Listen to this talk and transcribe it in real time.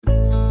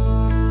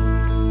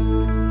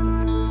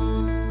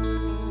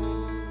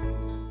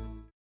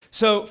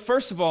So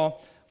first of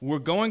all, we're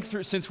going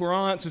through, since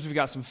we've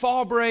got some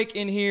fall break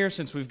in here,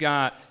 since we've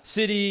got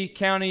city,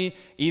 county,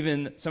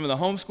 even some of the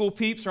homeschool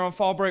peeps are on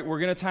fall break, we're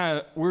going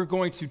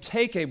to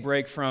take a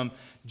break from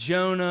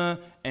Jonah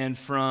and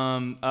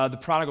from the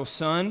prodigal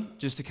son,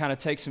 just to kind of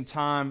take some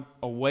time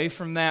away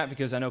from that,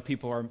 because I know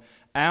people are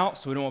out,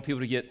 so we don't want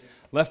people to get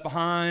left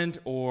behind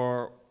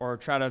or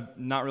try to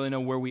not really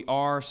know where we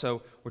are.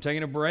 So we're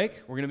taking a break.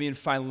 We're going to be in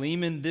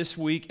Philemon this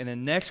week, and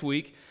then next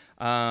week,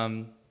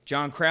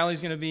 John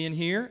Crowley's going to be in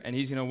here, and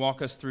he's going to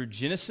walk us through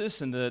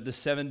Genesis and the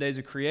 7 days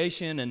of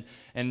creation,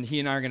 and he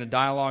and I are going to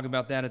dialogue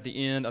about that at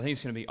the end. I think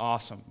it's going to be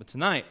awesome. But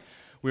tonight,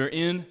 we're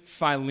in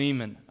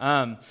Philemon.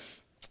 A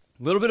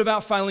little bit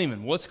about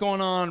Philemon. What's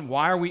going on?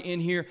 Why are we in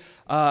here?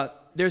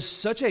 There's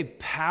such a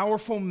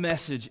powerful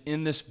message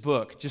in this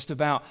book, just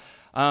about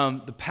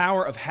the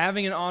power of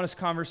having an honest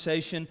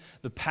conversation,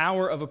 the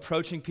power of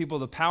approaching people,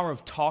 the power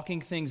of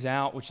talking things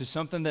out, which is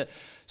something that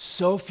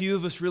so few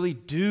of us really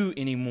do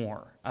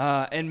anymore.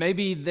 And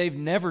maybe they've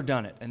never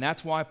done it, and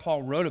that's why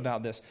Paul wrote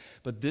about this.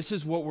 But this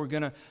is what we're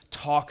going to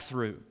talk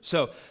through.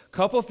 So, a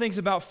couple of things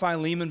about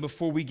Philemon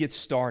before we get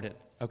started,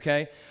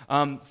 okay?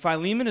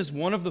 Philemon is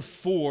one of the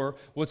 4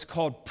 what's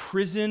called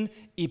prison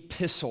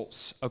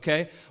epistles,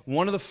 okay?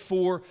 One of the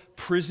 4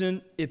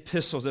 prison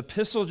epistles.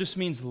 Epistle just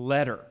means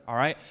letter, all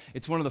right?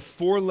 It's one of the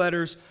 4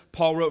 letters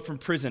Paul wrote from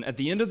prison. At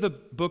the end of the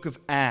book of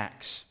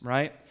Acts,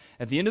 right?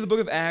 At the end of the book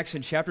of Acts,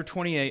 in chapter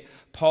 28,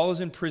 Paul is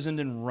imprisoned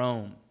in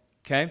Rome,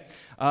 okay?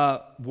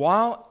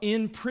 While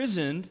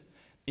imprisoned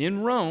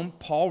in Rome,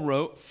 Paul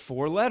wrote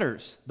 4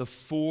 letters, the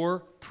 4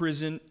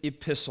 prison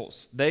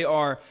epistles. They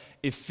are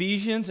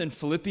Ephesians and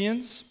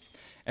Philippians,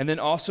 and then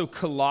also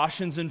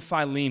Colossians and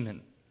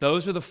Philemon.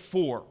 Those are the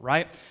 4,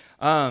 right?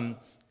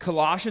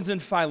 Colossians and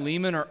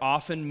Philemon are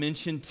often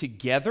mentioned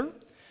together,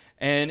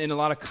 and in a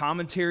lot of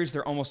commentaries,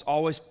 they're almost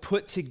always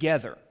put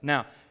together.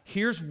 Now,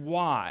 here's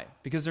why,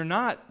 because they're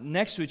not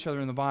next to each other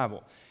in the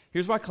Bible.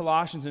 Here's why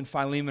Colossians and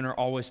Philemon are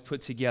always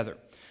put together.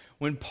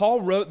 When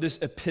Paul wrote this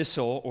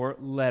epistle or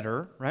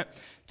letter, right,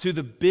 to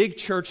the big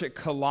church at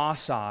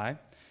Colossae,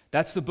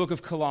 that's the book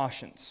of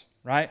Colossians,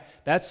 right?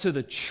 That's to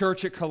the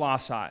church at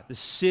Colossae, the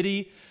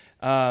city,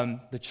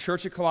 the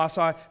church at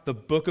Colossae, the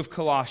book of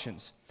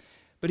Colossians.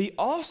 But he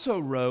also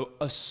wrote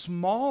a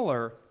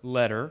smaller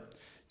letter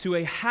to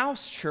a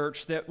house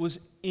church that was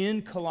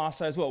in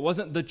Colossae as well. It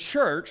wasn't the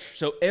church,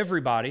 so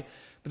everybody,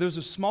 but there was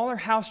a smaller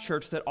house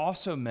church that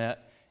also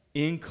met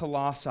in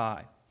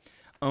Colossae,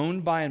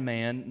 owned by a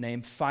man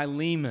named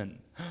Philemon.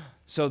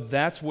 So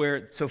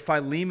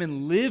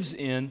Philemon lives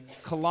in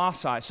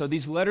Colossae. So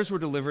these letters were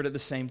delivered at the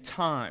same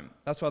time.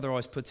 That's why they're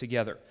always put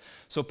together.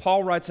 So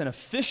Paul writes an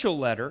official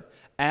letter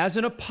as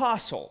an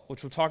apostle,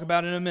 which we'll talk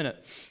about in a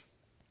minute,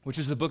 which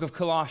is the book of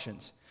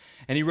Colossians.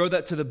 And he wrote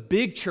that to the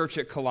big church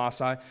at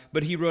Colossae,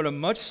 but he wrote a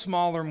much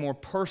smaller, more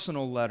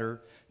personal letter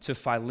to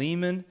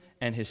Philemon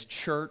and his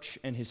church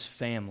and his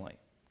family,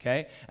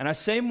 okay? And I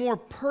say more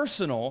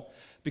personal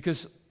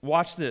because,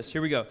 watch this,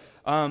 here we go.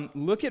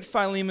 Look at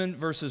Philemon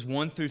verses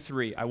 1 through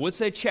 3. I would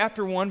say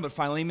chapter 1, but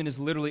Philemon is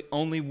literally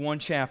only one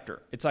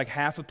chapter. It's like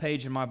half a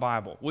page in my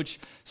Bible, which,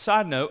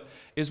 side note,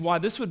 is why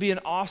this would be an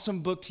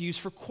awesome book to use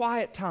for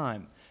quiet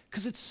time,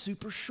 because it's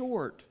super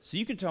short. So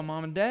you can tell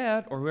mom and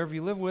dad or whoever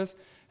you live with,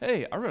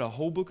 hey, I read a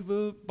whole book of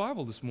the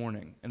Bible this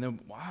morning. And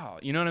then, wow,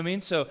 you know what I mean?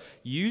 So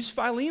use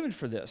Philemon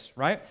for this,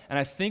 right? And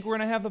I think we're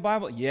going to have the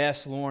Bible.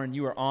 Yes, Lauren,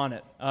 you are on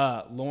it.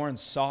 Lauren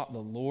sought the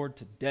Lord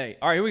today.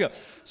 All right, here we go.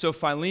 So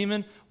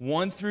Philemon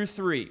 1 through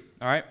 3,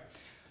 all right?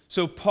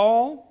 So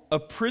Paul, a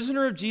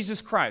prisoner of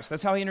Jesus Christ,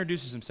 that's how he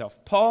introduces himself.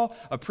 Paul,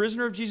 a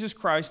prisoner of Jesus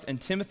Christ,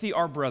 and Timothy,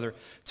 our brother,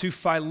 to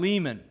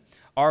Philemon,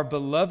 our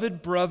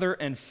beloved brother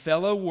and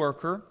fellow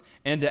worker,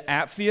 and to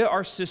Apphia,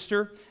 our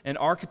sister, and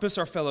Archippus,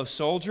 our fellow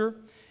soldier,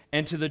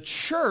 and to the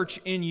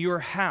church in your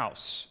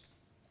house,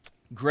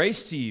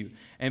 grace to you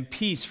and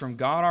peace from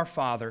God our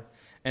Father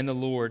and the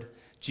Lord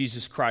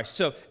Jesus Christ.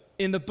 So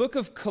in the book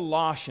of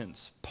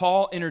Colossians,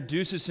 Paul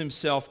introduces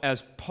himself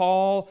as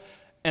Paul,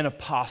 an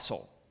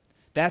apostle.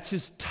 That's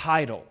his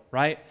title,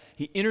 right?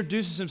 He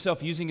introduces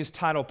himself using his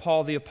title,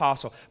 Paul the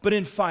apostle. But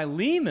in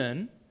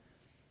Philemon,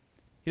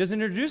 he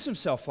doesn't introduce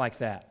himself like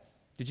that.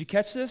 Did you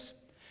catch this?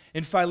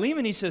 In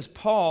Philemon, he says,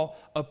 Paul,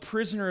 a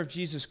prisoner of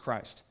Jesus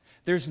Christ.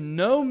 There's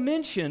no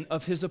mention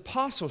of his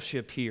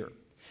apostleship here.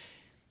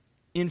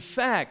 In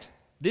fact,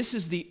 this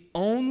is the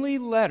only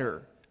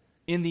letter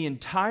in the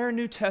entire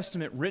New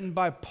Testament written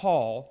by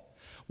Paul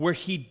where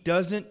he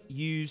doesn't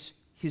use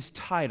his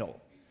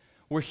title,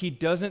 where he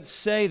doesn't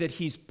say that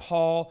he's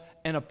Paul,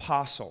 an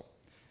apostle.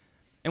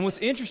 And what's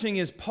interesting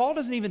is Paul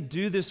doesn't even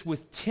do this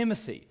with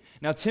Timothy.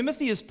 Now,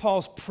 Timothy is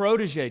Paul's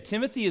protege.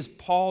 Timothy is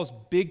Paul's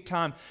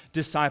big-time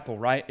disciple,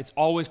 right? It's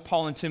always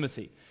Paul and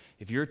Timothy.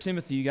 If you're a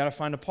Timothy, you got to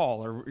find a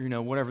Paul,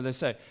 or whatever they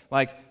say.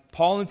 Like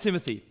Paul and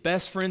Timothy,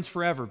 best friends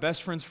forever,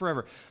 best friends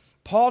forever.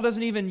 Paul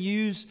doesn't even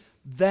use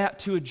that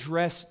to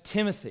address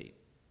Timothy.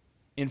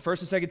 In 1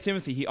 and 2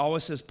 Timothy, he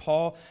always says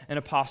Paul, an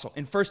apostle.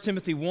 In 1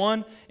 Timothy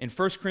 1, in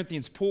 1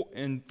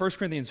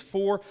 Corinthians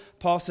 4,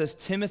 Paul says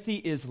Timothy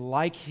is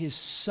like his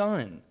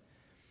son.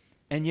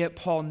 And yet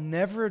Paul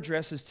never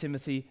addresses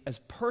Timothy as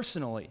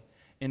personally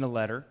in a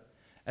letter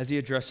as he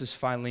addresses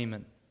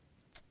Philemon.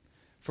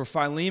 For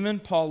Philemon,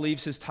 Paul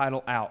leaves his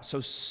title out.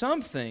 So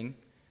something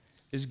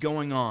is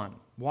going on.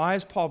 Why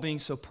is Paul being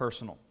so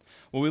personal?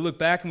 Well, we look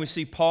back and we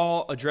see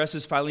Paul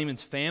addresses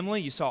Philemon's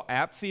family. You saw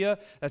Apphia,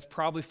 that's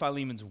probably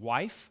Philemon's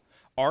wife.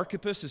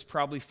 Archippus is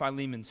probably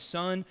Philemon's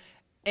son.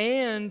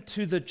 And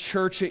to the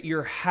church at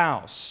your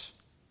house.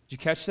 Did you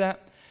catch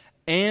that?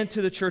 And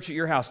to the church at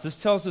your house.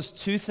 This tells us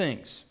two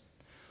things.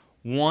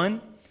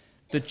 One,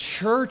 the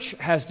church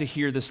has to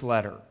hear this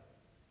letter.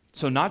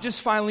 So not just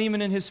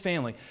Philemon and his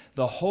family.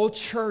 The whole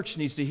church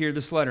needs to hear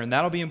this letter, and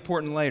that'll be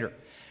important later.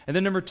 And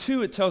then number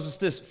two, it tells us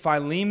this.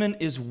 Philemon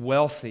is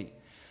wealthy.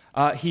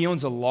 He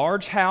owns a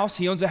large house.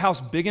 He owns a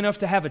house big enough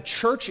to have a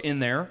church in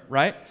there,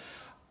 right?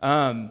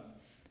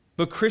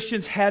 But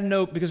Christians had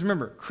no, because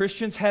remember,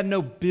 Christians had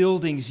no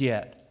buildings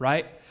yet,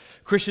 right?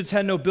 Christians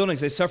had no buildings.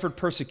 They suffered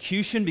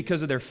persecution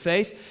because of their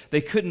faith.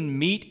 They couldn't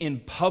meet in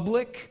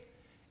public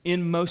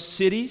in most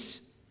cities.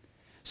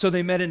 So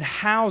they met in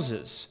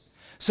houses.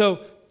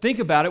 So think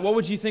about it. What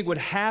would you think would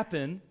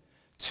happen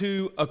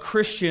to a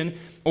Christian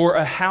or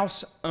a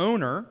house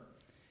owner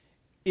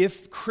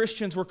if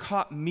Christians were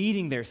caught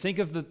meeting there? Think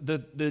of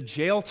the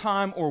jail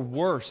time or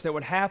worse that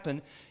would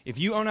happen if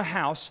you own a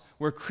house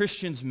where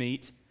Christians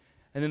meet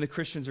and then the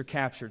Christians are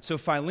captured. So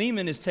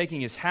Philemon is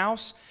taking his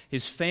house,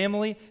 his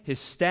family, his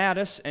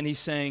status, and he's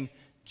saying,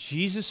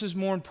 Jesus is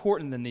more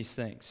important than these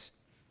things.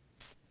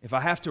 If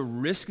I have to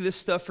risk this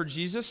stuff for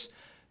Jesus,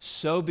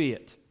 so be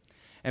it.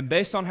 And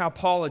based on how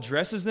Paul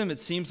addresses them, it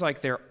seems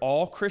like they're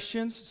all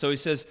Christians. So he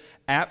says,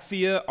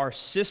 Apphia, our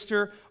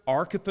sister,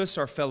 Archippus,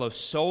 our fellow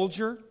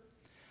soldier.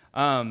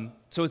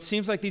 So it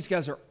seems like these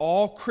guys are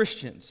all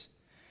Christians.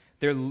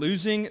 They're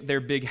losing their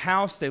big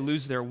house, they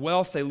lose their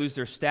wealth, they lose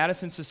their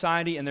status in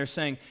society, and they're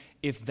saying,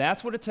 if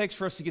that's what it takes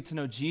for us to get to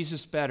know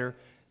Jesus better,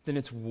 then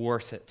it's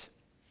worth it.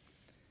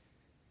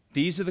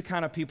 These are the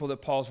kind of people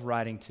that Paul's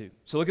writing to.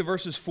 So look at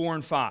verses 4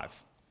 and 5.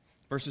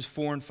 Verses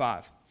 4 and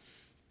 5.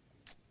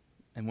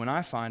 And when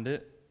I find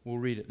it, we'll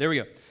read it. There we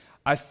go.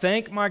 I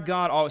thank my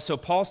God always. So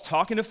Paul's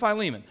talking to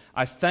Philemon.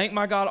 I thank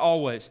my God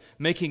always,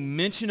 making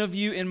mention of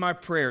you in my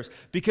prayers,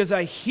 because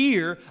I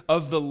hear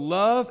of the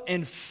love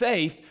and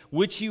faith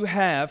which you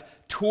have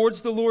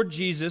towards the Lord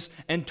Jesus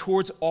and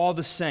towards all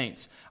the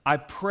saints. I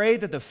pray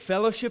that the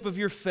fellowship of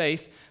your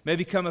faith may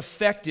become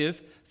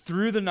effective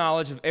through the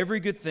knowledge of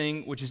every good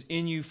thing which is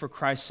in you for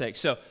Christ's sake.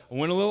 So I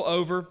went a little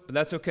over, but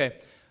that's okay.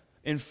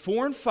 In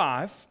 4 and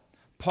 5,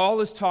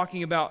 Paul is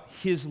talking about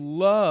his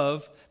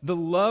love, the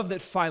love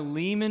that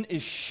Philemon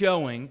is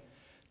showing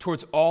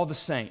towards all the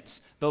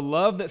saints, the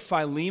love that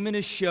Philemon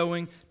is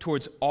showing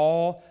towards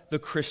all the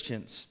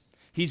Christians.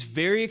 He's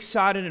very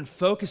excited and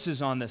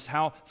focuses on this,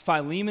 how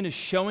Philemon is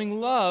showing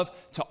love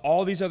to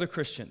all these other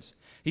Christians.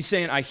 He's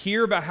saying, I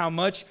hear about how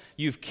much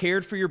you've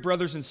cared for your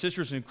brothers and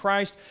sisters in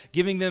Christ,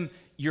 giving them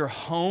your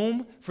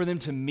home for them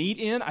to meet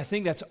in. I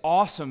think that's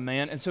awesome,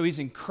 man. And so he's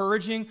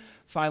encouraging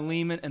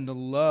Philemon and the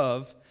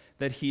love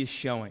that he is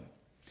showing.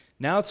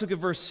 Now let's look at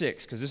verse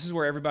 6, because this is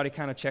where everybody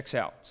kind of checks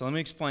out. So let me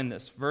explain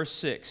this. Verse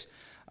 6.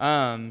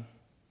 And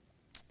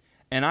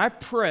I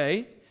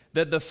pray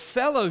that the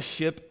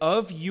fellowship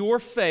of your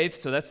faith,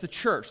 so that's the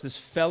church, this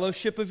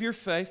fellowship of your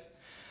faith,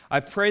 I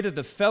pray that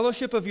the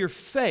fellowship of your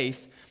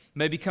faith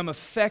may become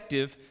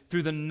effective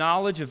through the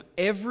knowledge of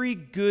every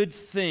good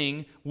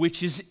thing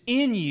which is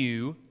in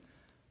you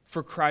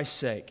for Christ's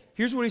sake.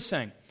 Here's what he's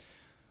saying.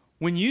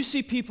 When you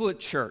see people at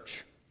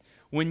church,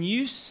 when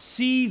you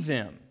see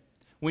them,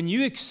 when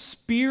you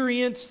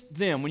experience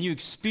them, when you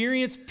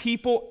experience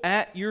people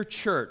at your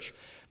church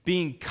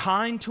being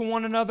kind to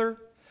one another,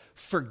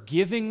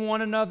 forgiving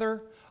one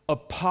another,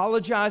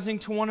 apologizing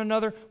to one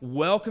another,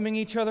 welcoming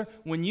each other,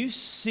 when you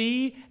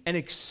see and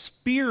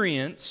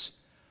experience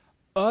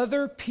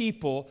other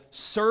people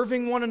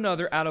serving one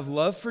another out of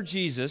love for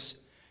Jesus,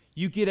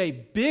 you get a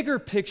bigger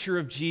picture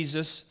of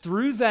Jesus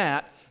through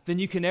that than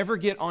you can ever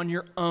get on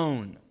your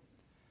own.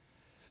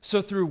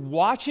 So through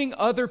watching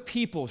other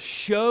people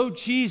show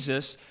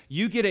Jesus,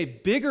 you get a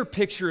bigger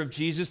picture of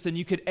Jesus than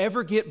you could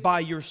ever get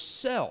by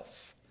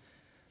yourself.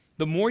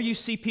 The more you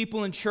see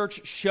people in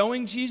church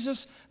showing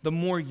Jesus, the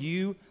more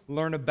you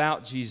learn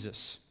about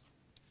Jesus.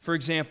 For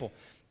example,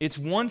 it's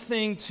one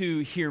thing to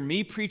hear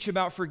me preach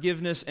about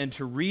forgiveness and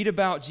to read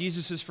about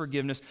Jesus'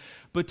 forgiveness,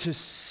 but to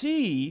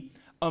see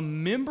a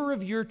member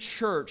of your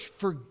church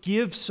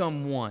forgive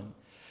someone,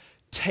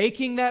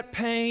 taking that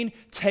pain,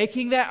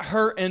 taking that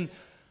hurt, and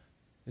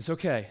it's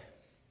okay.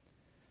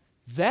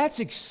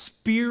 That's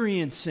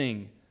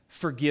experiencing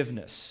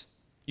forgiveness.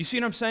 You see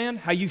what I'm saying?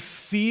 How you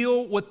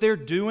feel what they're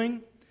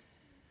doing?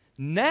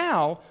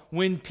 Now,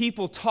 when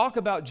people talk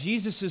about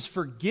Jesus'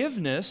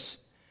 forgiveness,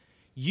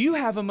 you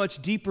have a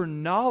much deeper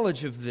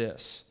knowledge of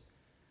this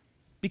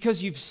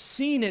because you've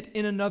seen it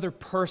in another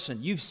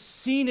person. You've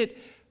seen it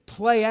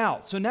play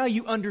out. So now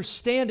you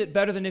understand it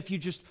better than if you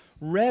just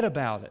read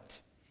about it.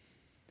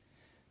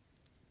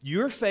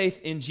 Your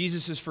faith in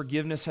Jesus'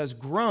 forgiveness has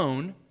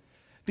grown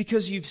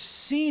because you've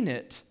seen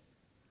it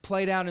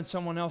played out in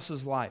someone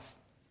else's life.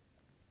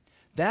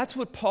 That's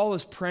what Paul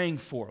is praying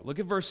for. Look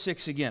at verse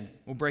 6 again.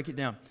 We'll break it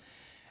down.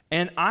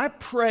 And I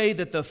pray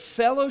that the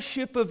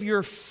fellowship of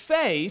your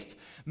faith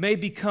may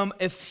become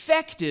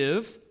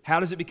effective. How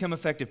does it become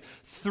effective?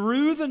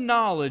 Through the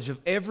knowledge of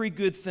every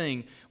good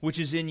thing which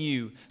is in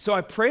you. So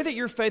I pray that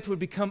your faith would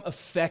become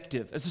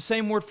effective. It's the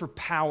same word for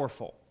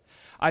powerful.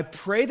 I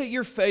pray that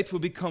your faith will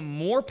become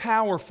more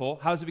powerful.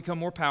 How does it become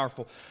more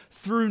powerful?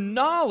 Through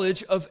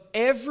knowledge of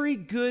every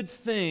good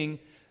thing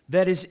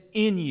that is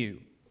in you.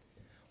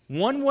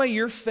 One way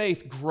your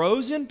faith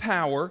grows in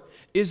power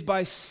is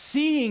by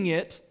seeing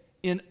it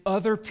in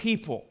other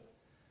people.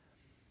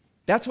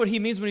 That's what he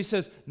means when he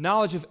says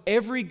knowledge of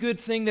every good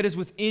thing that is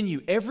within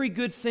you, every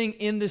good thing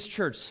in this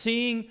church,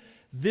 seeing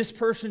this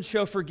person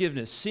show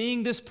forgiveness,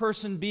 seeing this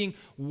person being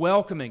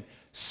welcoming,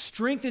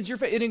 strengthens your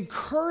faith. It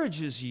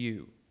encourages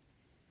you.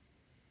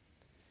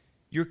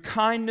 Your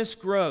kindness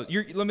grows.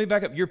 Let me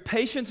back up. Your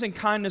patience and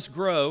kindness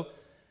grow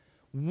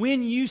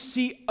when you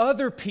see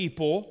other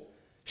people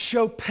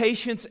show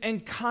patience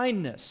and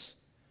kindness.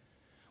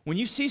 When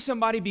you see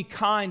somebody be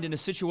kind in a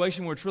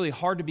situation where it's really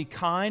hard to be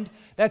kind,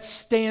 that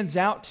stands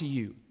out to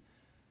you.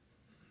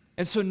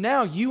 And so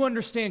now you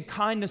understand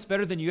kindness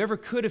better than you ever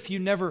could if you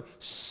never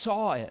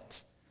saw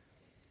it.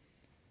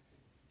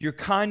 Your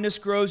kindness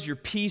grows, your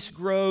peace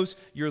grows,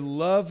 your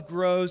love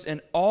grows,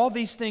 and all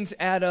these things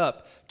add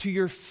up to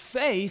your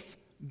faith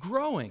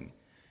growing,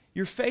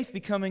 your faith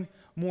becoming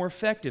more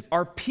effective.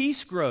 Our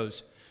peace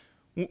grows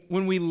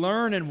when we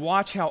learn and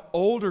watch how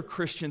older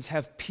Christians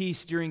have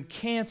peace during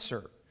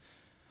cancer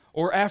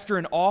or after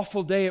an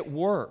awful day at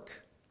work.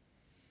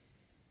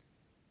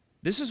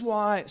 This is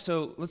why,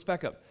 so let's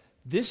back up.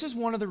 This is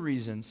one of the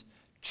reasons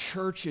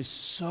church is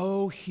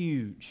so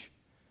huge.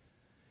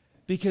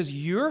 Because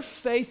your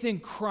faith in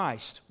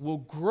Christ will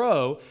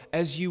grow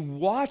as you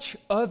watch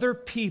other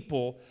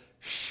people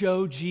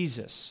show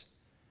Jesus.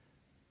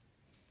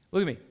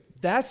 Look at me.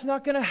 That's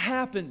not going to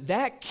happen.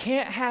 That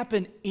can't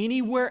happen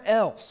anywhere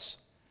else.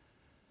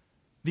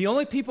 The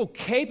only people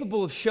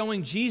capable of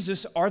showing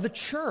Jesus are the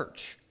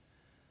church.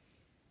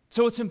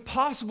 So it's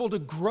impossible to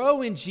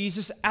grow in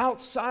Jesus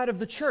outside of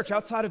the church,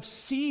 outside of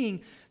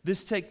seeing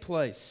this take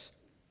place.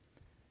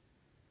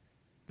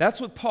 That's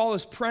what Paul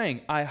is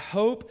praying. I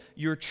hope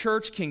your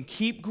church can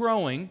keep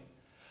growing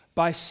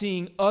by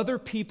seeing other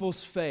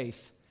people's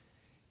faith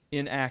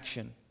in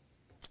action.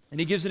 And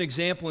he gives an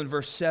example in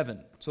verse 7.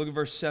 So look at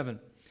verse 7.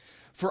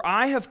 For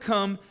I have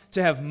come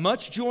to have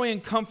much joy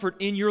and comfort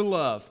in your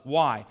love.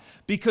 Why?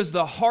 Because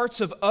the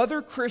hearts of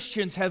other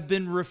Christians have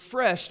been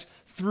refreshed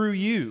through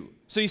you.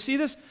 So you see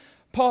this?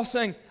 Paul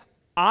saying,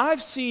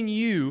 I've seen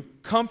you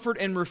comfort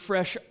and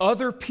refresh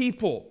other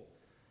people.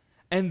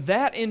 And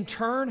that in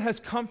turn has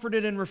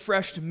comforted and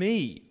refreshed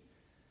me.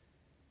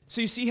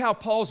 So you see how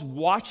Paul's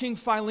watching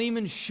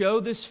Philemon show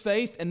this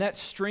faith, and that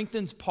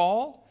strengthens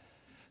Paul?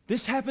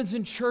 This happens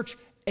in church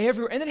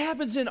everywhere, and it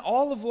happens in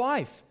all of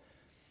life.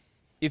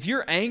 If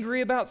you're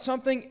angry about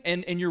something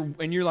and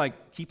you're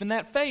like keeping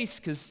that face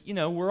because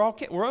we're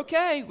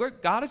okay,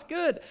 God is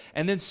good,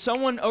 and then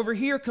someone over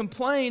here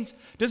complains,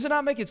 does it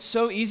not make it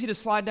so easy to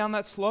slide down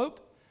that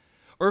slope?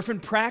 Or if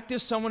in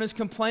practice someone is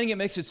complaining, it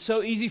makes it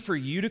so easy for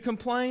you to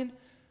complain.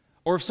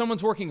 Or if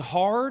someone's working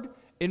hard,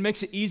 it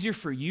makes it easier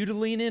for you to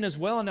lean in as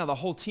well, and now the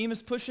whole team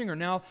is pushing, or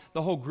now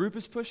the whole group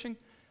is pushing.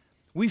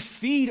 We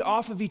feed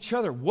off of each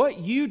other. What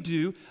you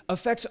do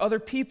affects other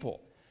people.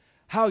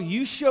 How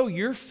you show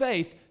your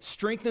faith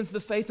strengthens the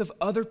faith of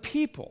other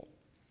people.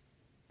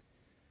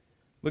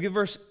 Look at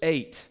verse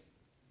 8.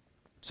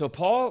 So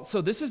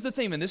this is the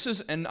theme, and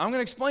I'm going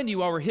to explain to you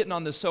why we're hitting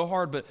on this so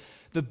hard, but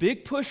the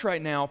big push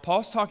right now,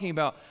 Paul's talking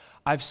about,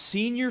 I've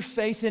seen your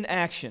faith in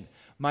action.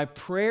 My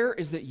prayer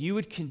is that you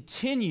would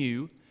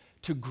continue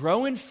to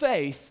grow in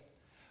faith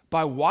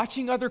by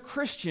watching other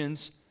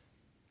Christians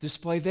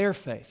display their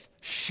faith,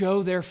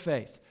 show their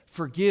faith,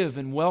 forgive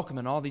and welcome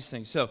and all these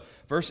things. So,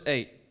 verse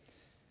 8.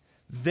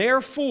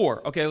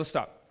 Therefore, okay, let's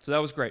stop. So that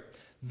was great.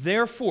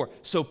 Therefore,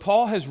 so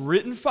Paul has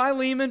written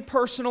Philemon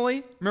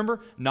personally, remember,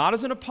 not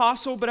as an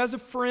apostle, but as a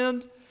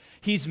friend.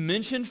 He's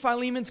mentioned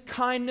Philemon's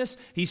kindness.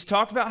 He's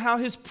talked about how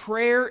his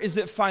prayer is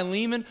that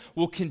Philemon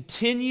will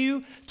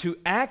continue to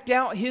act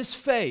out his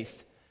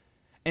faith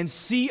and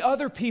see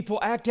other people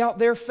act out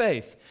their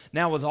faith.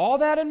 Now, with all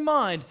that in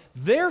mind,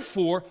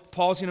 therefore,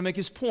 Paul's going to make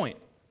his point.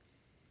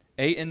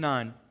 8 and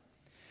 9.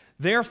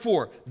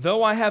 Therefore,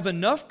 though I have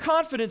enough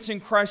confidence in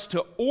Christ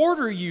to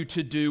order you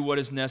to do what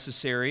is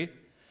necessary,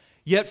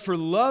 yet for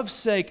love's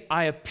sake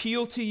I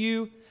appeal to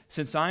you,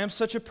 since I am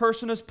such a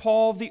person as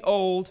Paul of the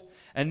old,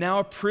 and now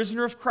a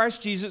prisoner of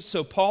Christ Jesus.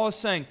 So Paul is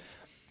saying,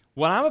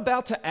 what I'm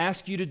about to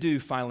ask you to do,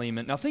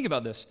 Philemon, now think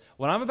about this.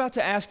 What I'm about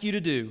to ask you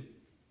to do,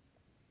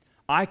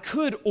 I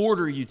could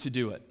order you to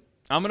do it.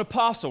 I'm an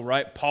apostle,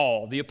 right?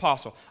 Paul, the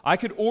apostle. I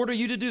could order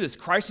you to do this.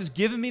 Christ has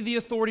given me the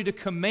authority to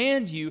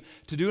command you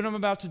to do what I'm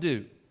about to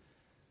do.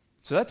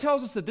 So that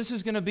tells us that this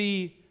is going to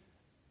be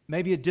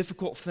maybe a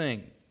difficult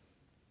thing.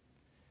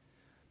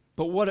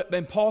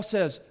 And Paul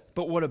says,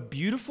 but what a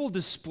beautiful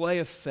display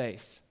of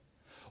faith.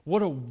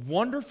 What a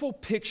wonderful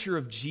picture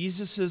of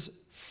Jesus'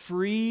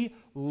 free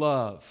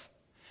love.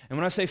 And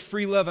when I say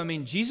free love, I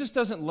mean Jesus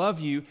doesn't love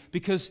you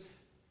because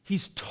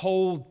he's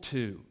told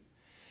to.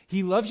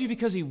 He loves you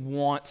because he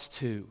wants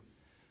to,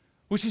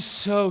 which is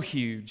so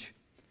huge.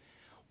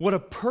 What a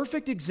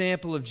perfect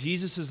example of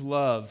Jesus'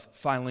 love,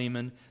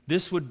 Philemon,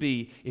 this would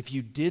be if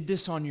you did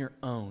this on your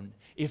own,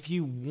 if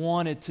you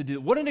wanted to do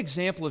it. What an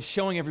example of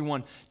showing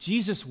everyone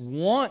Jesus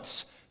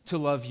wants to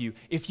love you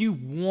if you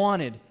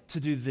wanted to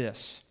do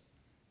this.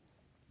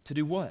 To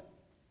do what?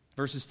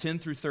 Verses 10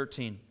 through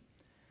 13.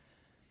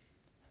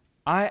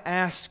 I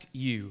ask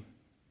you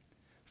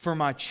for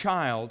my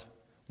child,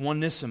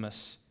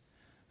 Onesimus,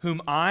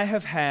 whom I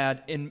have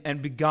had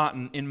and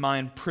begotten in my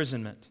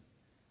imprisonment.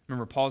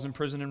 Remember, Paul's in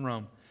prison in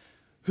Rome.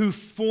 Who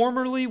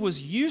formerly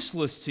was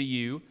useless to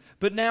you,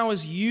 but now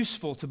is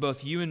useful to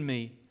both you and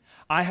me.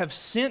 I have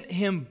sent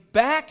him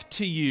back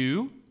to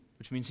you,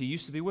 which means he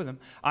used to be with him.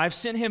 I have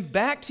sent him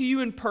back to you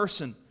in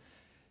person.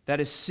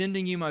 That is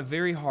sending you my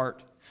very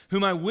heart,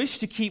 whom I wish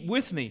to keep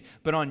with me,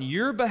 but on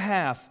your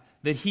behalf,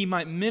 that he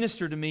might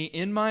minister to me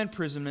in my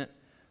imprisonment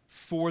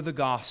for the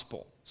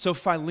gospel. So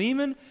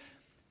Philemon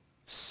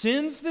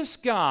sends this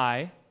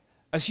guy,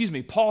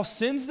 Paul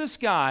sends this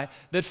guy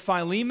that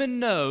Philemon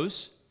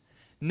knows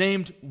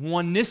named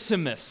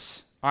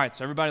Onesimus. All right,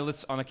 so everybody,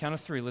 let's on the count of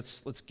three,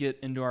 let's get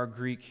into our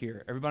Greek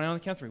here. Everybody on the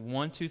count of three.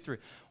 1, 2, 3.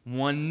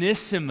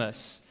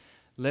 Onesimus.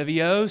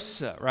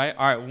 Leviosa, right?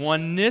 All right,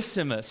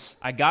 Onesimus.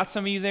 I got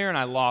some of you there and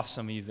I lost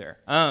some of you there.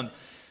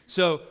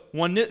 So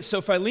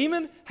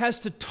Philemon has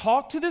to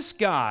talk to this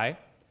guy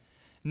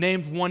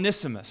named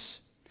Onesimus.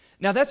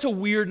 Now that's a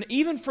weird,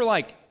 even for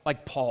like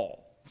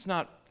Paul. It's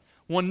not,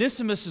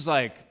 Onesimus is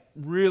like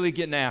really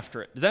getting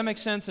after it. Does that make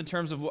sense in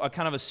terms of a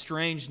kind of a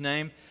strange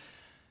name?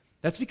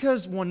 That's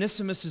because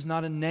Onesimus is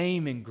not a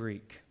name in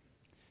Greek.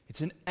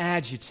 It's an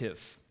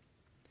adjective.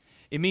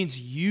 It means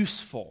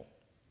useful.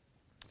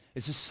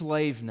 It's a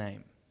slave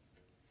name.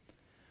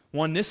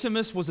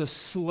 Onesimus was a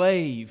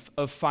slave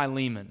of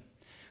Philemon.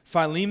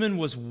 Philemon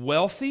was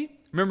wealthy.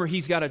 Remember,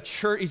 he's got a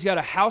church, he's got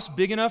a house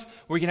big enough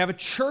where he can have a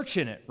church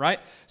in it, right?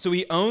 So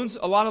he owns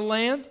a lot of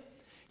land.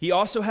 He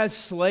also has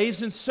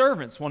slaves and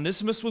servants.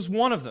 Onesimus was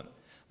one of them.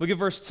 Look at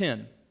verse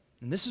 10.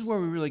 And this is where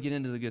we really get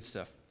into the good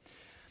stuff.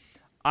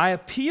 I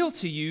appeal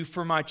to you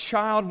for my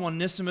child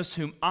Onesimus,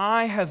 whom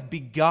I have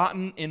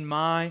begotten in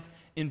my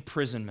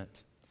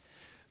imprisonment.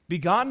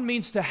 Begotten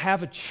means to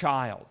have a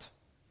child.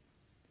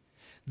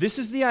 This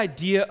is the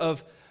idea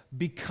of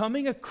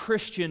becoming a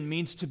Christian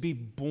means to be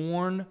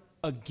born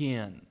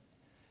again.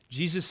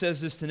 Jesus says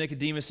this to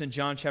Nicodemus in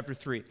John chapter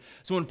 3.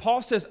 So when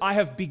Paul says, I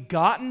have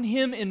begotten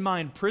him in my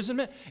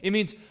imprisonment, it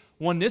means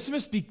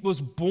Onesimus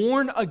was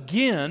born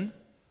again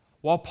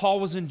while Paul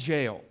was in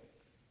jail.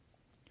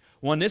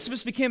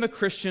 Onesimus became a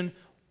Christian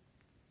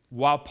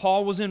while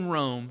Paul was in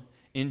Rome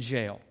in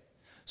jail.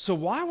 So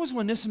why was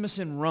Onesimus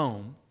in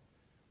Rome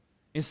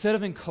instead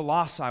of in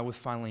Colossae with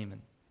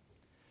Philemon?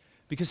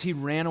 Because he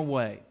ran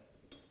away.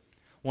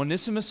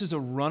 Onesimus is a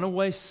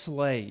runaway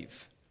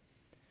slave.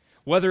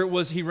 Whether it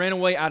was he ran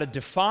away out of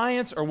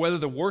defiance or whether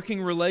the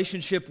working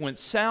relationship went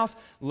south,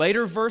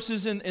 later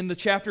verses in the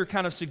chapter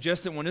kind of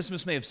suggest that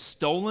Onesimus may have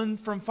stolen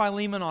from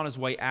Philemon on his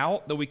way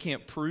out, though we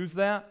can't prove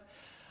that.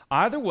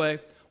 Either way,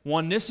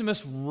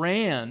 Onesimus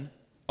ran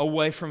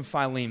away from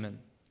Philemon,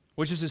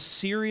 which is a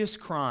serious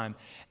crime.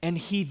 And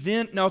he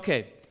then,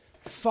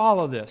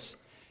 follow this.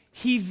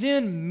 He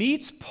then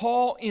meets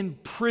Paul in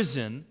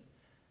prison,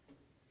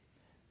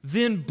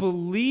 then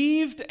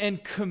believed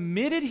and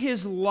committed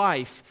his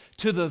life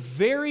to the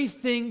very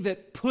thing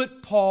that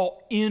put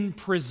Paul in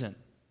prison.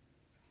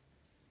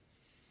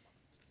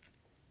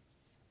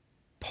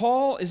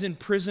 Paul is in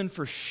prison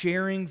for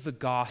sharing the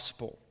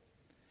gospel,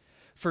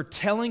 for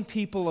telling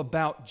people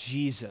about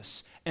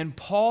Jesus, and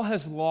Paul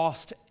has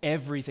lost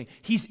everything.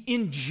 He's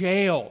in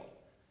jail.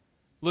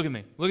 Look at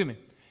me.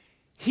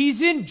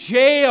 He's in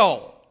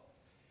jail.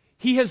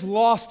 He has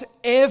lost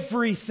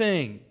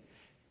everything.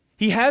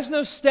 He has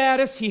no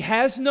status. He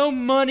has no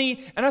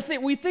money. And I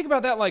think we think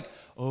about that like,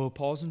 oh,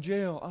 Paul's in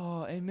jail.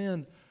 Oh,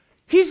 amen.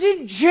 He's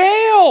in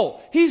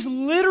jail. He's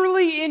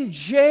literally in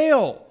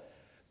jail.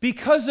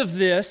 Because of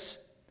this,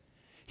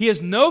 he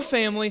has no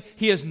family.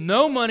 He has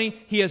no money.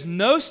 He has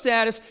no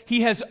status.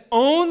 He has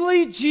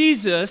only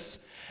Jesus.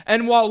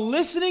 And while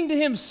listening to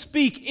him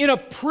speak in a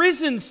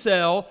prison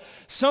cell,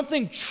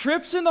 something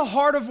trips in the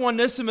heart of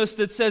Onesimus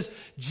that says,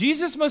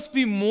 Jesus must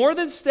be more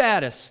than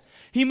status.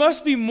 He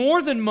must be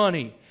more than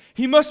money.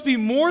 He must be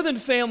more than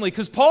family,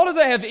 because Paul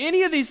doesn't have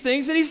any of these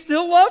things and he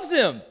still loves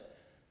him.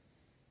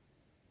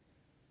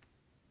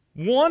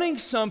 Wanting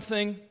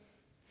something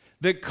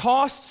that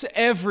costs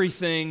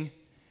everything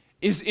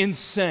is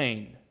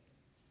insane,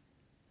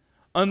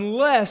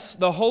 unless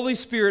the Holy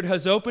Spirit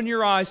has opened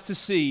your eyes to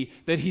see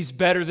that He's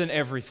better than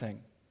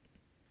everything.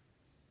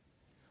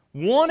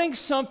 Wanting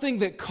something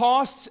that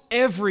costs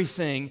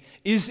everything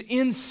is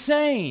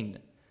insane,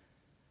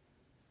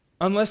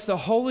 unless the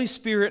Holy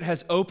Spirit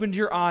has opened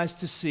your eyes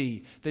to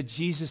see that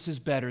Jesus is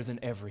better than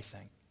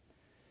everything.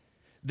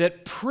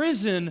 that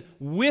prison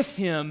with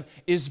him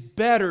is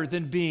better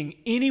than being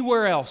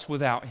anywhere else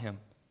without him.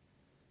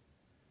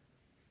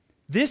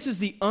 This is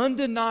the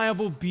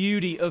undeniable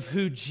beauty of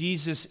who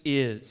Jesus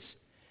is.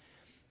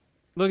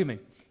 Look at me.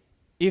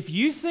 If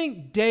you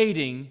think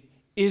dating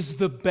is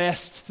the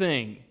best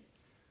thing,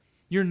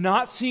 you're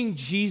not seeing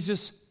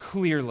Jesus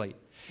clearly.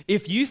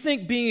 If you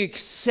think being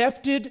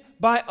accepted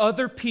by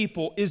other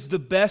people is the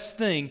best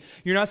thing,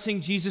 you're not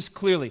seeing Jesus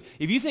clearly.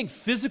 If you think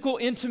physical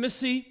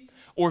intimacy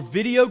or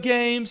video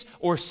games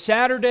or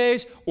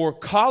Saturdays or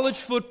college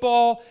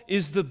football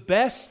is the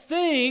best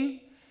thing,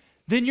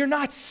 then you're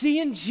not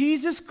seeing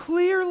Jesus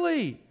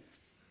clearly.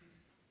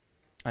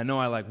 I know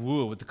I like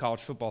woo with the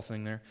college football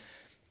thing there.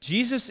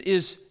 Jesus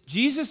is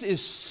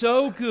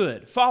so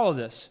good. Follow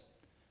this.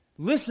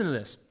 Listen to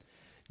this.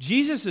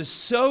 Jesus is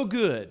so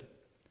good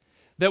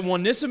that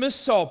Onesimus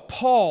saw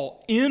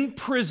Paul in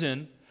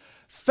prison,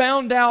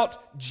 found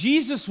out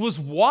Jesus was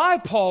why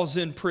Paul's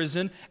in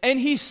prison, and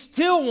he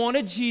still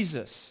wanted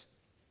Jesus.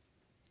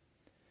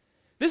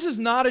 This is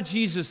not a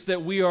Jesus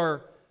that we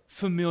are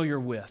familiar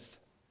with.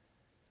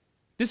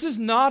 This is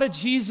not a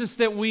Jesus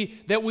that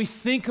we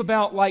think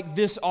about like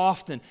this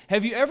often.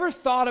 Have you ever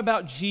thought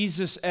about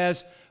Jesus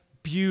as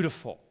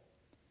beautiful?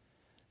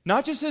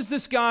 Not just as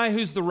this guy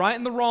who's the right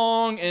and the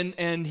wrong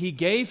and he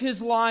gave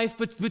his life,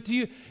 but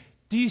do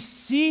you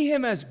see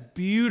him as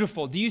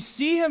beautiful? Do you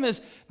see him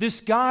as this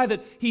guy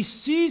that he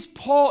sees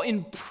Paul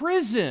in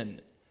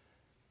prison?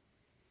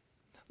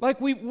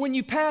 When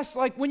you pass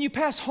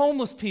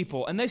homeless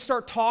people and they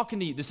start talking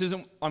to you,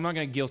 I'm not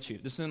going to guilt you.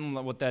 This isn't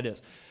what that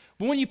is.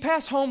 But when you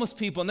pass homeless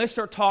people and they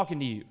start talking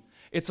to you,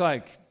 it's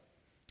like,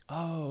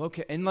 oh,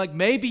 okay. And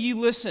maybe you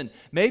listen.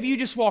 Maybe you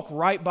just walk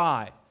right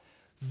by.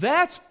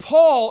 That's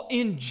Paul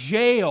in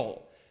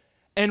jail.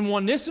 And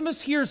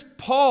Onesimus hears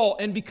Paul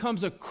and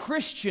becomes a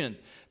Christian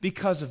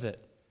because of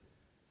it.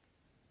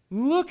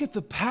 Look at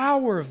the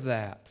power of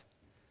that.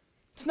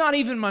 It's not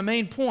even my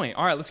main point.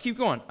 All right, let's keep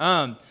going.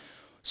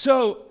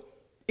 So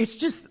it's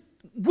just,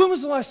 when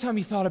was the last time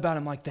you thought about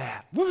him like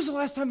that? When was the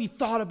last time you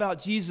thought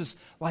about Jesus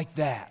like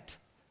that?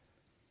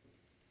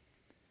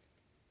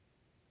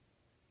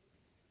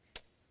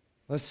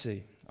 Let's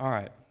see. All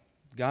right.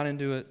 Got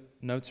into it.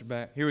 Notes are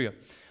back. Here we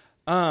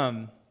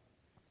go.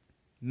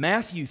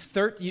 Matthew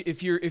 13,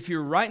 if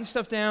you're writing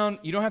stuff down,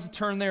 you don't have to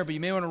turn there, but you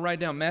may want to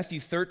write down Matthew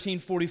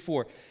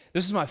 13:44.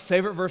 This is my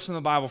favorite verse in the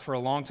Bible for a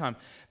long time.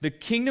 The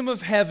kingdom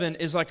of heaven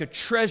is like a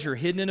treasure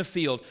hidden in a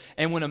field,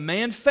 and when a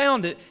man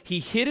found it, he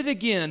hid it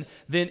again.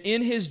 Then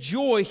in his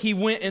joy, he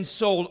went and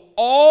sold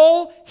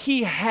all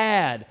he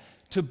had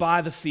to buy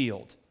the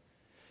field.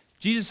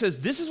 Jesus says,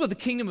 this is what the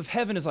kingdom of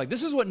heaven is like.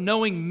 This is what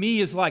knowing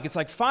me is like. It's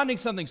like finding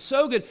something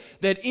so good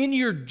that in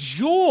your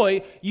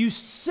joy, you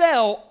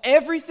sell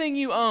everything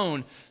you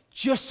own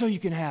just so you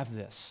can have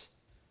this.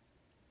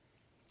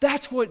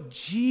 That's what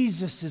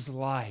Jesus is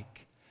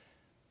like.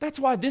 That's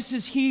why this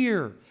is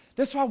here.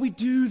 That's why we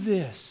do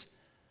this.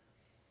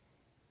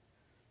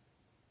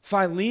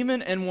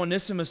 Philemon and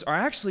Onesimus are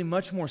actually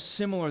much more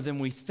similar than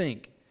we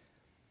think.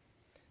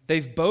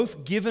 They've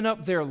both given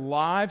up their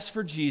lives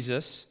for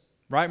Jesus.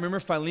 Right? Remember,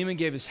 Philemon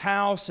gave his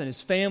house and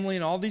his family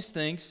and all these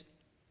things.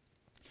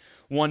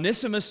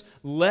 Onesimus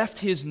left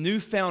his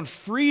newfound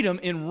freedom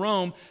in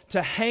Rome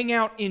to hang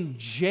out in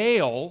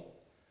jail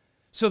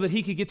so that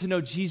he could get to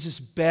know Jesus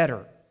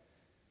better.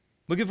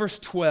 Look at verse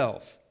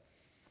 12.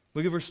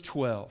 Look at verse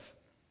 12.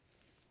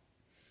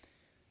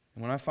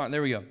 And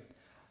there we go.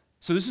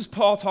 So this is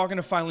Paul talking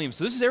to Philemon.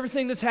 So this is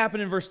everything that's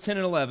happened in verse 10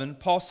 and 11.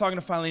 Paul's talking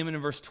to Philemon in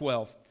verse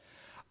 12.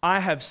 I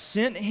have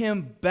sent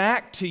him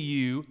back to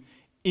you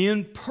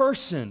in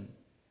person,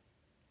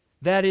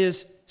 that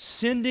is,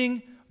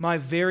 sending my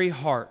very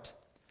heart.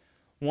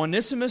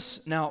 Onesimus,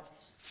 now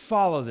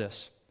follow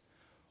this.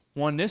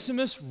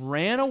 Onesimus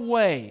ran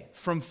away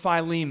from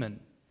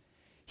Philemon.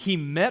 He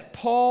met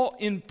Paul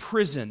in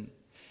prison.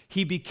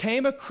 He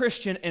became a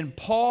Christian, and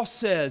Paul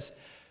says,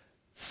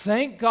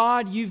 thank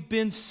God you've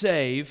been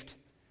saved.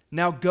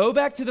 Now go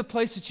back to the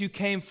place that you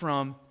came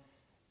from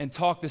and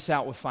talk this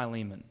out with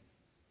Philemon.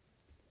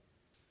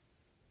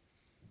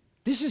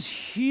 This is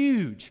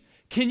huge.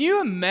 Can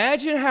you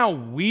imagine how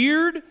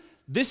weird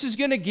this is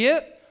going to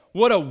get?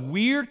 What a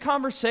weird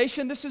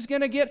conversation this is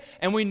going to get.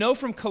 And we know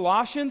from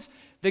Colossians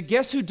that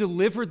guess who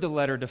delivered the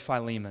letter to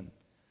Philemon?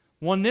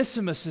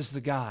 Onesimus is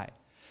the guy.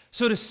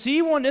 So to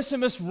see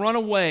Onesimus run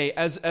away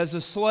as a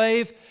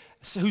slave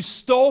who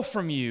stole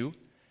from you,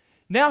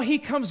 now he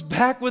comes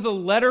back with a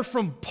letter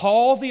from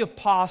Paul the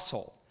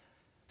apostle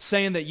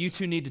saying that you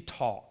two need to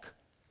talk.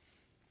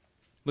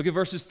 Look at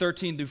verses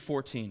 13 through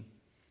 14.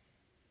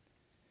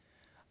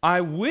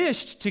 I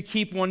wished to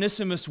keep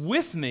Onesimus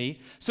with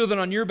me so that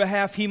on your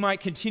behalf he might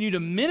continue to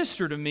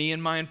minister to me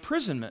in my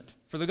imprisonment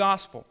for the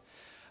gospel.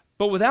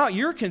 But without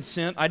your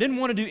consent, I didn't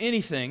want to do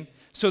anything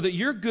so that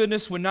your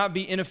goodness would not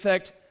be in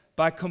effect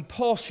by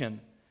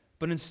compulsion,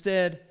 but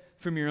instead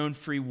from your own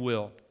free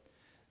will.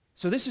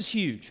 So this is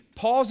huge.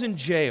 Paul's in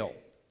jail,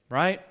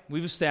 right?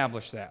 We've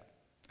established that,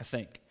 I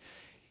think.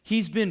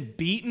 He's been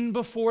beaten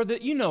before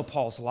that. You know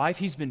Paul's life.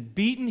 He's been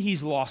beaten.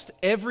 He's lost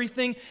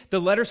everything. The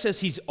letter says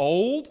he's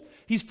old.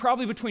 He's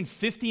probably between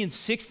 50 and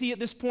 60 at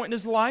this point in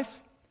his life.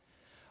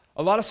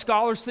 A lot of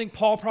scholars think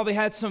Paul probably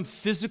had some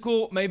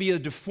physical, maybe a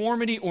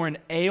deformity or an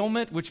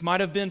ailment, which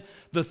might have been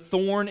the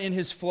thorn in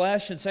his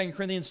flesh in 2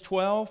 Corinthians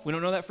 12. We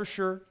don't know that for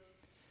sure.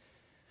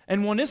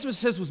 And Onesimus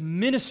says was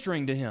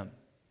ministering to him.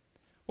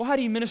 Well, how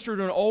do you minister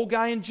to an old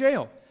guy in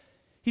jail?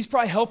 He's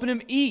probably helping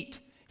him eat.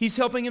 He's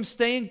helping him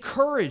stay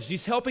encouraged.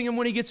 He's helping him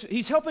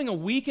he's helping a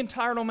weak and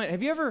tired old man.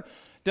 Have you ever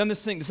done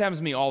this thing? This happens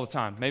to me all the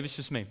time. Maybe it's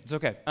just me. It's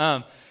okay.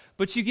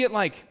 But you get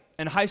like,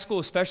 in high school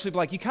especially,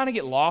 like you kind of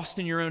get lost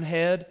in your own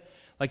head.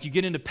 Like you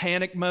get into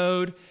panic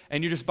mode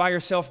and you're just by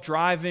yourself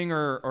driving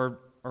or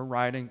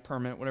riding,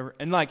 permanent, whatever.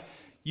 And like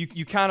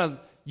you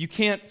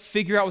can't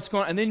figure out what's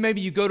going on. And then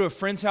maybe you go to a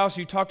friend's house,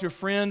 you talk to a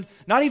friend,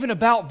 not even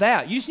about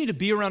that. You just need to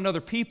be around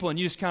other people and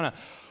you just kind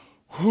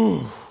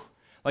of,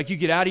 like you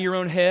get out of your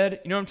own head.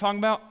 You know what I'm talking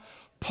about?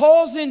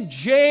 Paul's in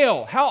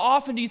jail. How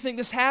often do you think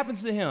this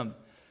happens to him?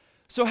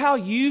 So how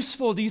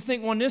useful do you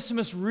think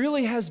Onesimus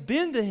really has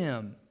been to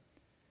him?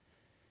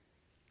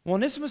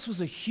 Onesimus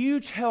was a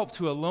huge help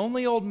to a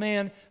lonely old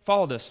man.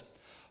 Follow this.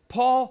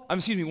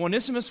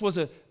 Onesimus was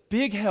a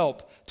big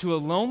help to a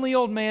lonely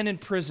old man in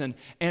prison,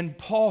 and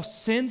Paul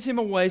sends him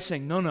away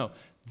saying, no,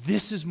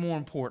 this is more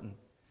important.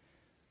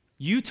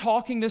 You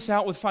talking this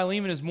out with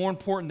Philemon is more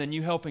important than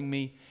you helping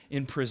me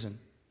in prison.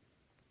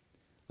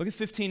 Look at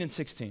 15 and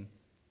 16.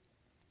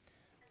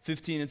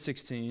 15 and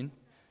 16.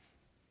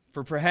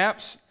 For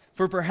perhaps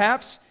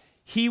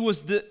he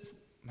was the...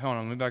 Hold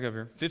on, let me back up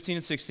here. 15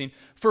 and 16.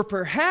 For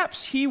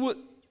perhaps he would...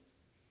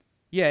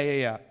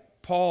 Yeah.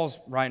 Paul's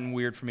writing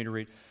weird for me to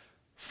read.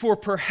 For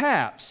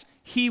perhaps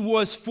he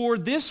was for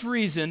this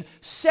reason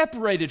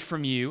separated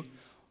from you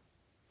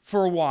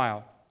for a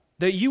while,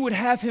 that you would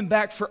have him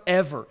back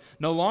forever,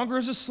 no longer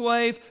as a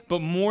slave, but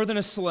more than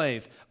a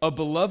slave, a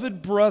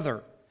beloved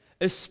brother,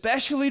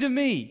 especially to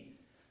me,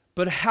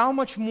 but how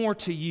much more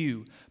to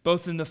you,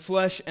 both in the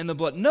flesh and the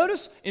blood.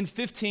 Notice in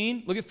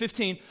 15, look at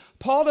 15,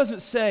 Paul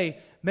doesn't say,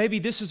 maybe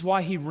this is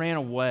why he ran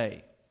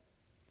away.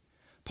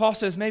 Paul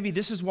says, maybe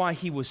this is why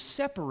he was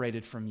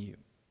separated from you.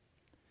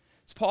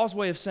 It's Paul's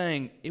way of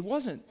saying, it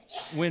wasn't,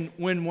 when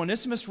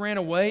Onesimus ran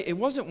away, it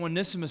wasn't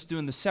Onesimus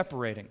doing the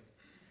separating.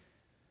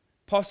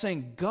 Paul's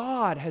saying,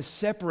 God has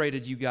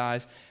separated you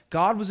guys.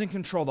 God was in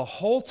control the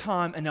whole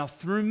time, and now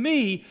through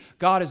me,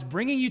 God is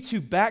bringing you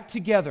two back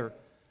together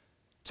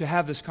to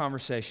have this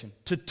conversation,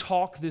 to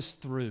talk this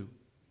through.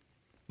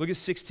 Look at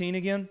 16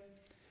 again.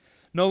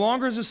 No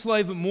longer as a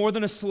slave, but more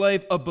than a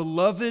slave, a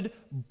beloved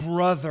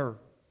brother.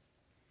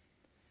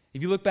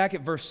 If you look back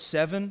at verse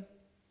 7,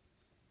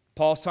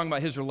 Paul's talking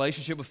about his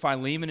relationship with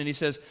Philemon, and he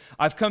says,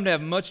 I've come to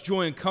have much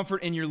joy and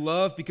comfort in your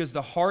love because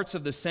the hearts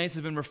of the saints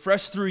have been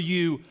refreshed through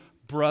you,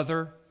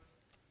 brother.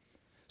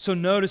 So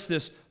notice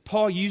this.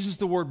 Paul uses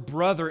the word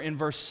brother in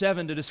verse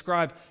 7 to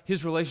describe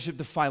his relationship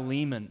to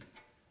Philemon.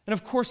 And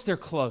of course, they're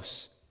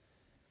close.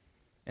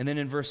 And then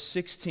in verse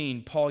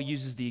 16, Paul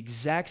uses the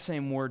exact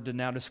same word to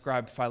now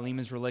describe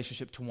Philemon's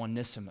relationship to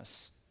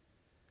Onesimus.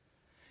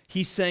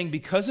 He's saying,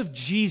 because of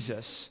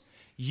Jesus,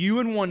 you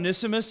and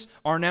Onesimus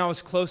are now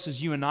as close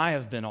as you and I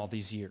have been all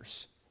these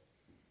years.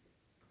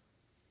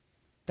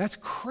 That's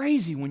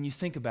crazy when you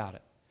think about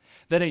it.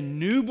 That a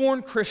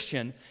newborn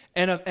Christian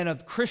and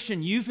a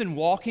Christian you've been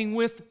walking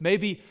with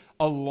maybe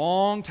a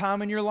long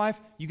time in your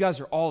life, you guys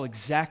are all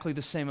exactly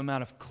the same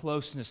amount of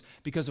closeness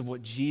because of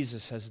what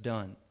Jesus has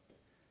done.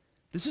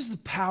 This is the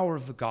power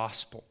of the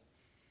gospel.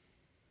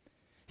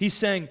 He's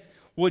saying,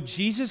 what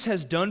Jesus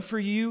has done for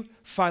you,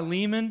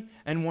 Philemon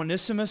and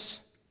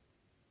Onesimus,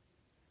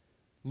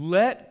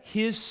 let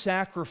his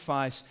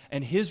sacrifice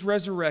and his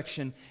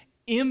resurrection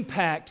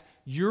impact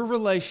your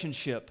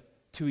relationship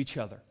to each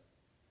other.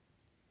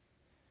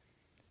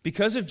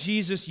 Because of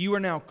Jesus, you are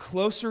now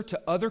closer to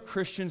other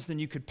Christians than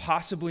you could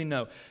possibly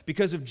know.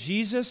 Because of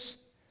Jesus,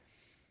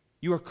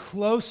 you are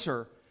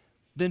closer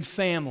than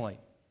family.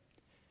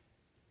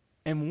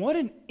 And what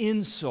an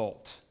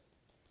insult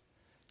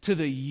to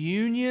the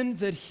union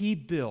that he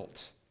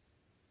built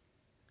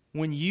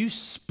when you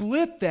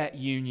split that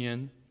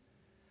union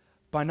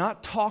by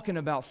not talking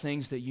about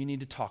things that you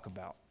need to talk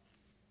about.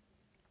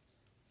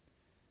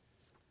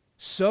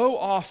 So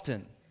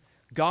often,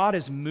 God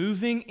is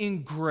moving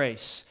in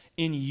grace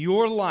in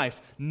your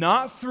life,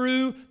 not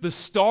through the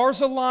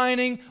stars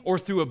aligning or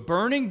through a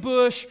burning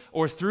bush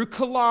or through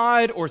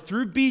Collide or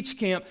through Beach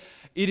Camp.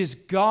 It is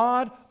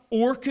God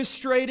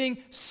orchestrating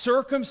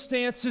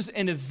circumstances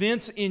and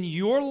events in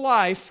your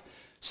life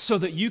so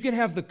that you can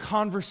have the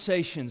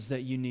conversations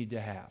that you need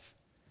to have.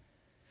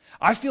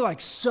 I feel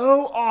like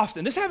so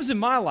often, this happens in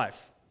my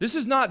life. This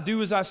is not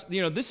do as I,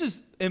 this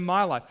is in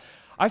my life.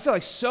 I feel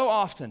like so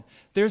often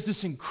there's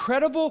this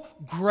incredible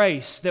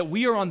grace that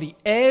we are on the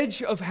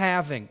edge of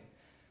having,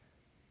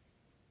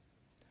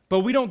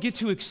 but we don't get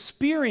to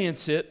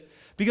experience it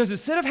because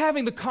instead of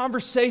having the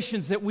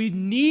conversations that we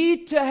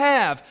need to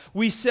have,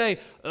 we say,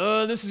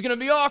 this is going to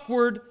be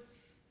awkward.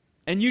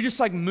 And you just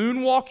like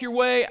moonwalk your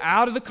way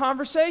out of the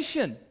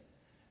conversation.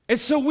 And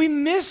so we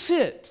miss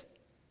it.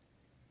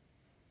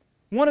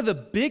 One of the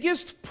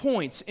biggest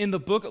points in the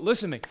book,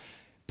 listen to me,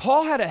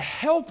 Paul had a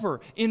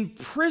helper in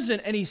prison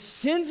and he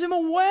sends him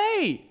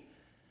away.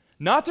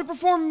 Not to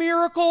perform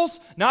miracles,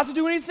 not to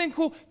do anything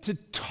cool, to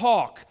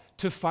talk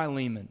to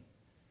Philemon.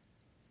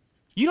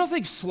 You don't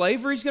think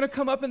slavery is going to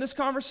come up in this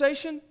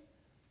conversation?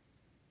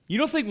 You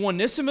don't think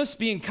Onesimus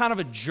being kind of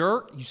a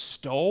jerk, you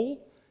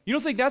stole? You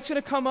don't think that's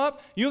going to come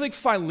up? You don't think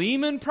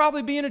Philemon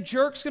probably being a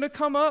jerk is going to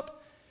come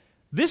up?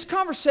 This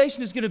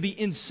conversation is going to be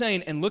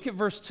insane. And look at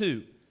verse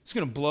 2. It's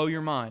going to blow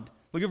your mind.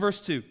 Look at verse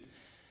 2.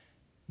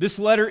 This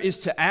letter is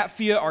to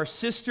Apphia, our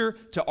sister,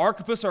 to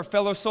Archippus, our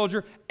fellow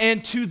soldier,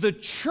 and to the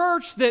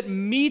church that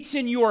meets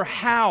in your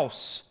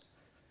house.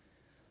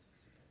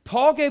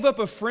 Paul gave up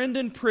a friend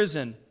in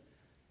prison.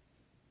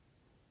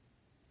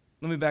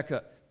 Let me back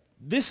up.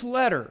 This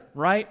letter,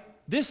 right?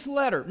 This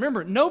letter,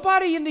 remember,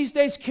 nobody in these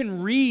days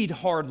can read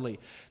hardly.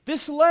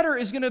 This letter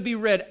is going to be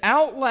read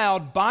out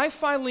loud by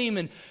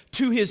Philemon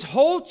to his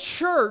whole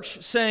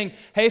church saying,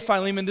 hey,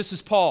 Philemon, this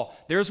is Paul.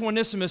 There's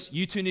Onesimus.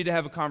 You two need to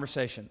have a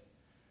conversation.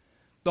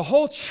 The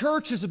whole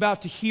church is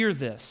about to hear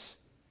this.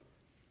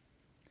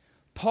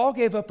 Paul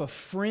gave up a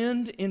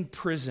friend in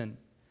prison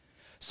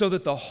so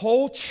that the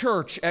whole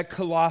church at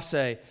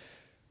Colossae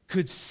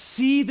could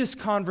see this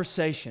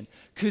conversation,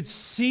 could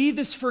see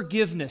this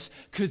forgiveness,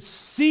 could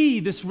see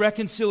this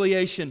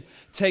reconciliation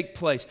take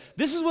place.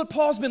 This is what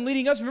Paul's been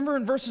leading us. Remember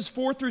in verses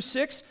 4 through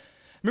 6?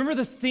 Remember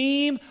the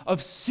theme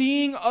of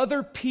seeing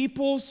other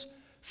people's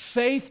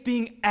faith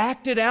being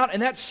acted out,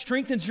 and that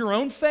strengthens your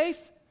own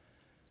faith?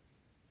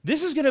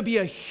 This is going to be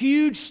a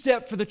huge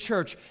step for the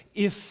church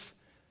if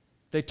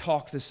they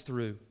talk this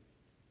through.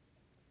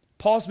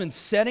 Paul's been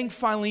setting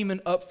Philemon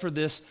up for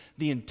this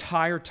the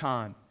entire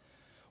time,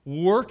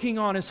 working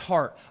on his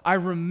heart. I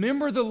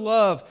remember the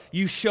love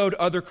you showed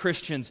other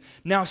Christians.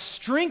 Now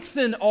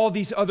strengthen all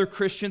these other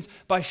Christians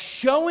by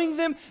showing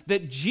them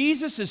that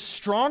Jesus is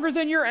stronger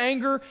than your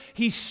anger.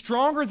 He's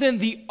stronger than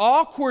the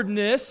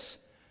awkwardness.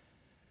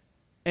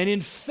 And in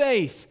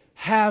faith,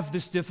 have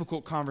this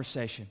difficult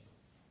conversation.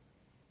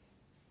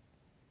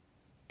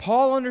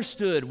 Paul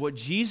understood what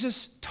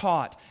Jesus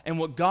taught and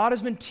what God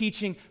has been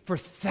teaching for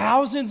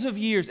thousands of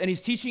years, and he's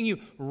teaching you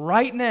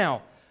right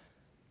now.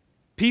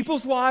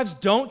 People's lives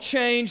don't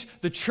change.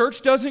 The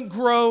church doesn't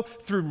grow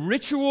through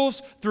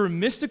rituals, through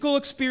mystical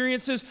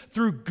experiences,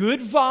 through good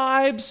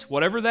vibes,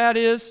 whatever that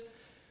is.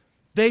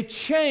 They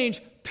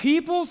change.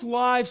 People's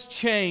lives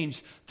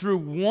change through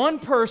one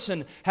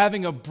person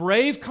having a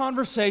brave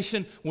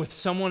conversation with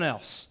someone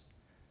else.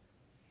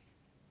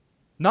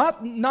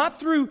 Not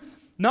through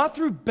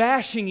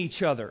bashing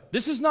each other.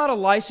 This is not a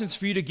license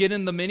for you to get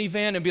in the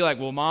minivan and be like,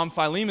 well, Mom,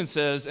 Philemon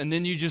says, and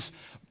then you just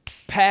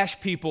pash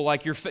people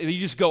like you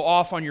just go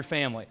off on your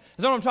family.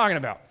 That's what I'm talking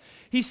about.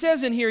 He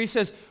says in here, he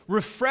says,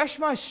 refresh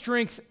my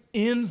strength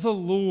in the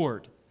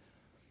Lord.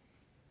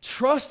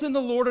 Trust in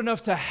the Lord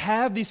enough to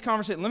have these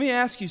conversations. Let me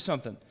ask you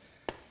something.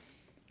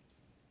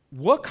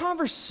 What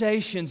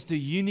conversations do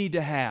you need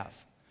to have?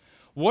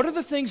 What are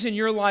the things in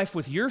your life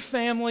with your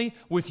family,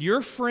 with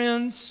your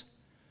friends,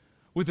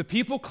 with the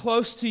people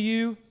close to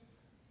you,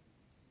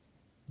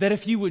 that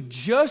if you would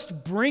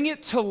just bring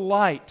it to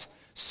light,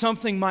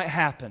 something might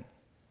happen?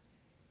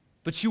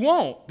 But you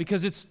won't,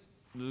 because it's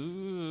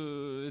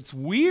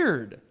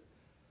weird.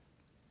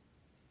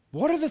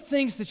 What are the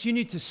things that you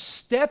need to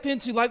step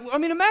into?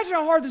 Imagine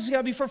how hard this is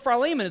going to be for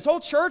Philemon. His whole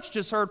church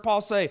just heard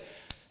Paul say,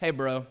 hey,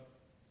 bro,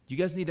 you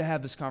guys need to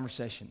have this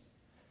conversation.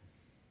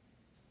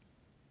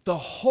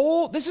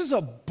 This is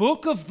a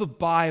book of the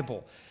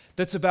Bible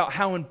that's about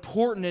how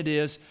important it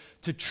is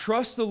to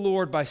trust the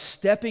Lord by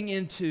stepping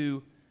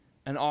into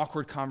an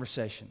awkward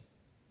conversation.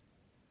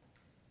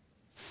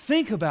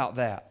 Think about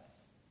that.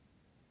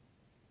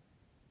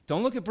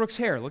 Don't look at Brooke's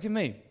hair. Look at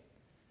me.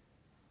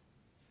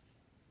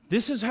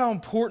 This is how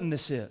important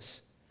this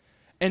is.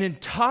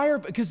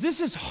 Because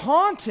this is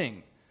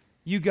haunting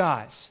you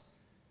guys.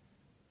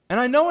 And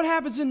I know it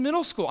happens in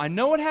middle school. I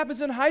know it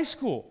happens in high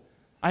school.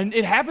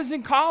 It happens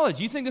in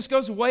college. You think this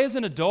goes away as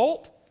an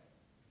adult?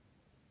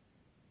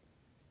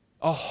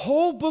 A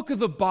whole book of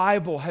the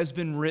Bible has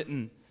been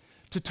written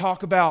to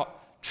talk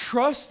about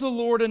trust the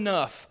Lord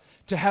enough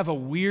to have a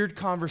weird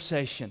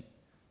conversation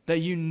that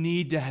you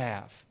need to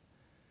have.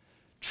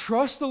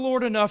 Trust the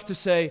Lord enough to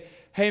say,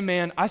 hey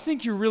man, I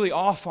think you're really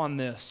off on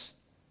this.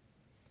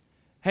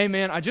 Hey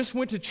man, I just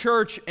went to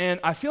church and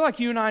I feel like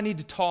you and I need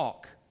to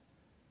talk.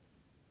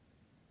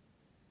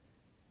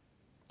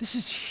 This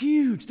is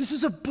huge. This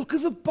is a book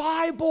of the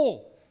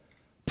Bible.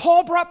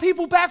 Paul brought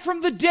people back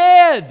from the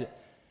dead.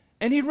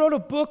 And he wrote a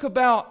book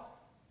about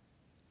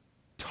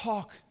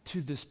talk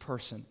to this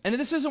person. And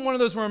this isn't one of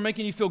those where I'm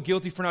making you feel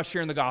guilty for not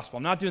sharing the gospel.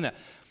 I'm not doing that.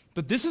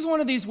 But this is one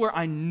of these where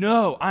I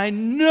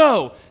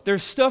know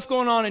there's stuff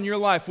going on in your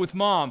life with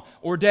mom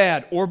or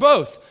dad or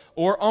both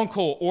or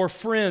uncle or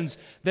friends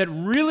that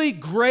really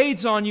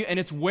grades on you and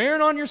it's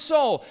wearing on your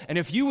soul. And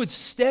if you would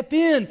step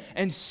in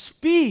and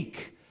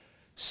speak,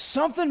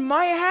 something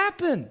might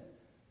happen.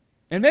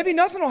 And maybe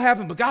nothing will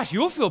happen, but gosh,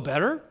 you'll feel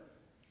better.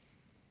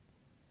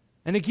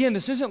 And again,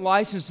 this isn't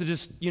licensed to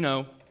just,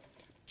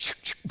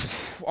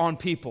 on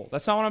people.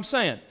 That's not what I'm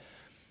saying.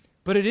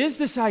 But it is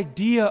this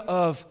idea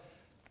of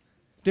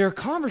there are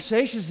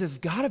conversations that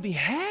have got to be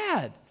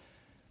had.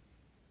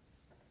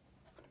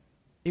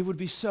 It would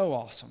be so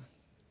awesome.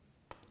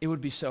 It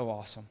would be so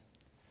awesome.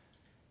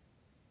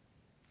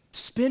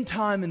 Spend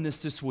time in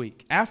this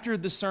week. After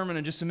the sermon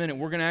in just a minute,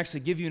 we're going to actually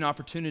give you an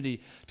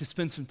opportunity to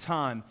spend some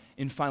time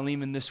in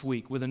Philemon this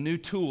week with a new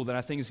tool that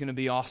I think is going to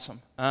be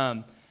awesome.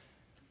 But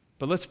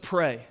let's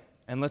pray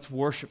and let's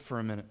worship for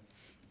a minute.